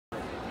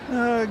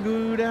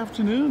Good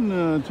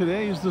afternoon.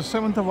 Today is the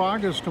 7th of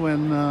August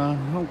when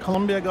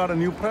Colombia got a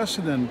new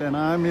president, and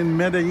I'm in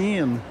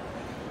Medellin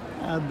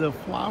at the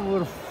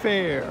Flower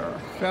Fair,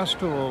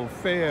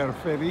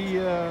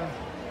 Feria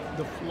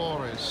de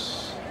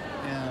Flores.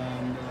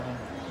 And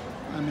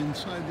I'm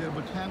inside their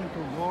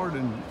botanical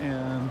garden,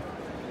 and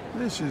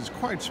this is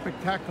quite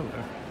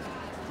spectacular.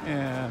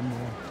 And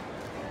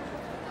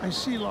I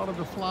see a lot of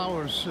the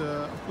flowers,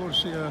 of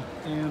course, here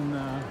in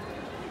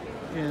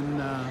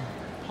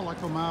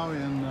Palacomao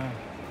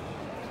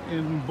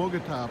in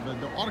Bogota, but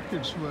the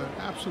orchids were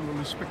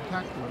absolutely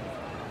spectacular.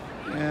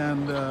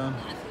 And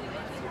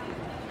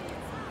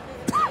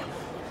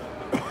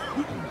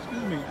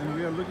excuse me, and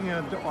we are looking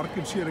at the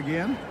orchids here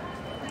again,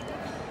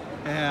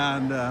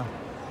 and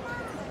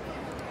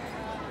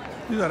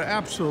these are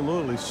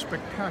absolutely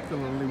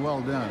spectacularly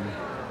well done.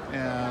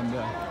 And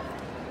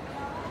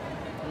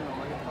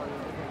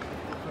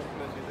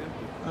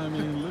I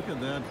mean, look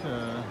at that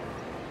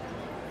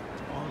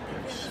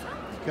orchids.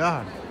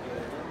 God.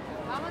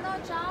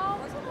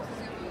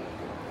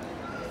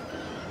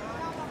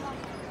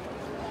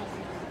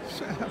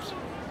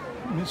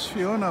 Miss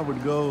Fiona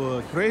would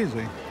go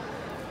crazy.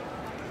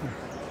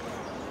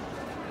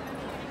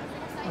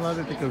 I'll have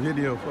to take a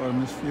video for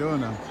Miss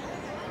Fiona.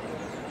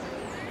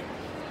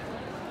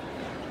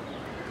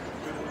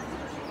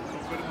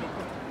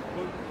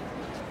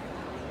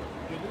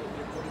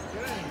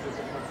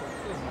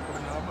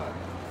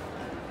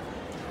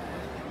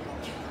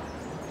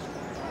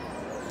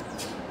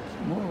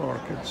 More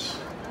orchids.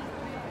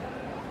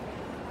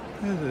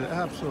 This is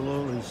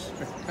absolutely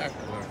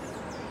spectacular.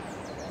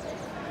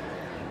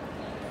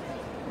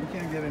 You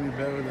can't get any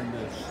better than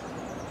this.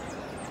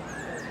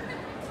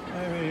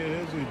 I mean,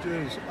 it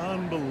is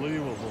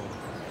unbelievable.